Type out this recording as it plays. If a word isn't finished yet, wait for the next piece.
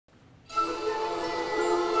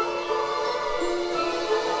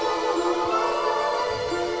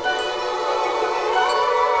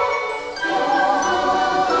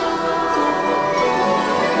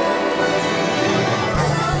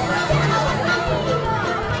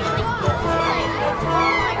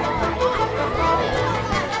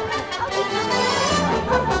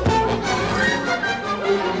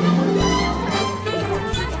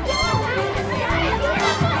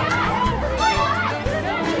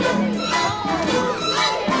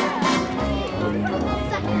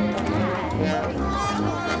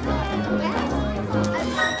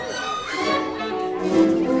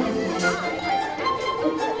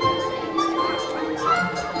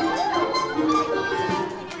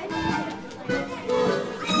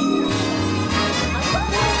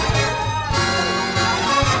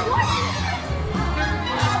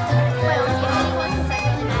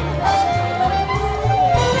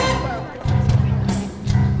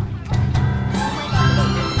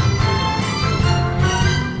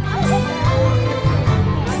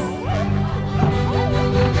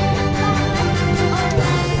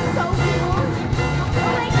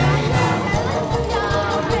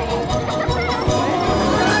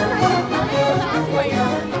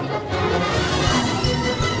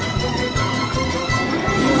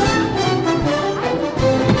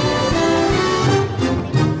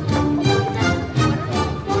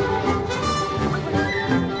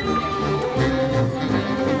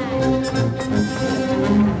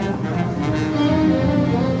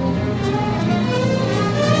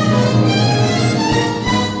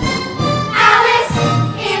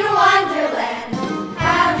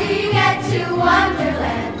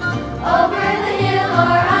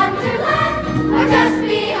or Underland, or just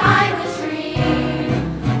behind the tree.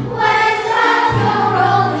 When clouds go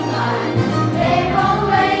rolling by, they roll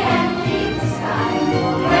away and leave the sky.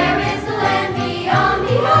 Where is the land beyond,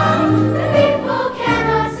 beyond, that people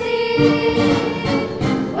cannot see?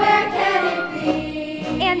 Where can it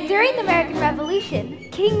be? And during the American Revolution,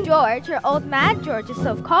 King George, or Old Mad George is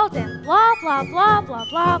so called him, blah, blah, blah, blah,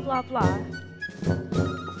 blah, blah, blah.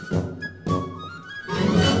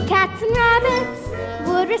 Cats and rabbits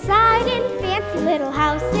would reside in fancy little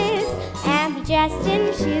houses and be dressed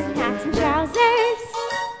in shoes and hats and trousers.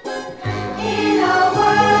 In a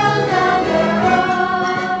world of their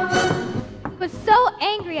own. Was so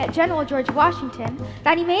angry at General George Washington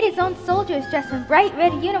that he made his own soldiers dress in bright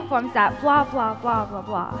red uniforms that blah, blah, blah, blah,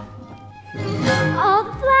 blah. All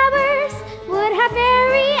the flowers would have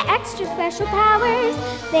very extra special powers.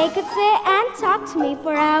 They could sit and talk to me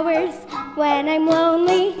for hours when I'm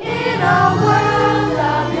lonely. In a world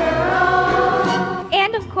of your own.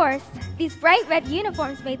 And of course, these bright red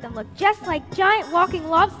uniforms made them look just like giant walking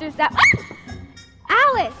lobsters that...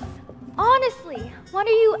 Alice! Honestly, when are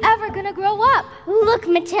you ever gonna grow up? Look,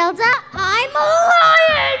 Matilda, I'm a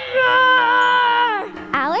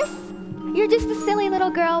lion! Alice? You're just a silly little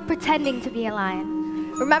girl pretending to be a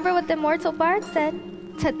lion. Remember what the immortal bard said?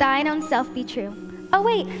 To thine own self be true. Oh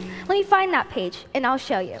wait, let me find that page and I'll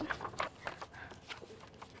show you.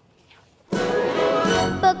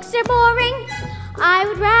 Books are boring. I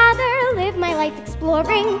would rather live my life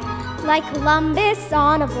exploring, like Columbus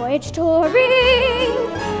on a voyage touring.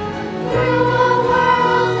 Through a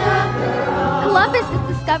world of your own. Columbus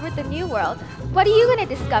has discovered the New World. What are you gonna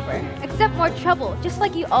discover? Except more trouble, just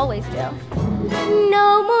like you always do.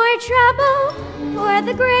 No more trouble, for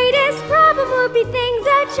the greatest problem would be things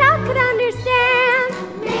a child could understand.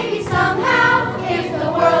 Maybe somehow, if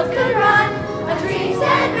the world could run, a dreams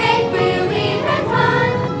and make believe and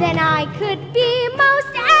fun, Then I could be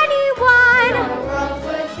most anyone. the world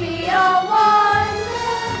would be a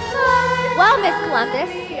wonderland. Well, Miss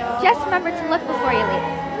Columbus, just remember to look before you leave,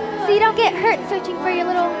 so you don't get hurt searching for your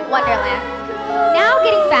little Wonderland. Now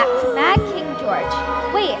getting back to Mad King George.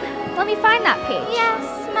 Wait, let me find that page. Yes,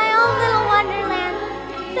 my own little Wonderland.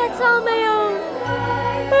 That's all my own.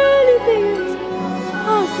 Anything is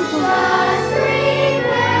possible. The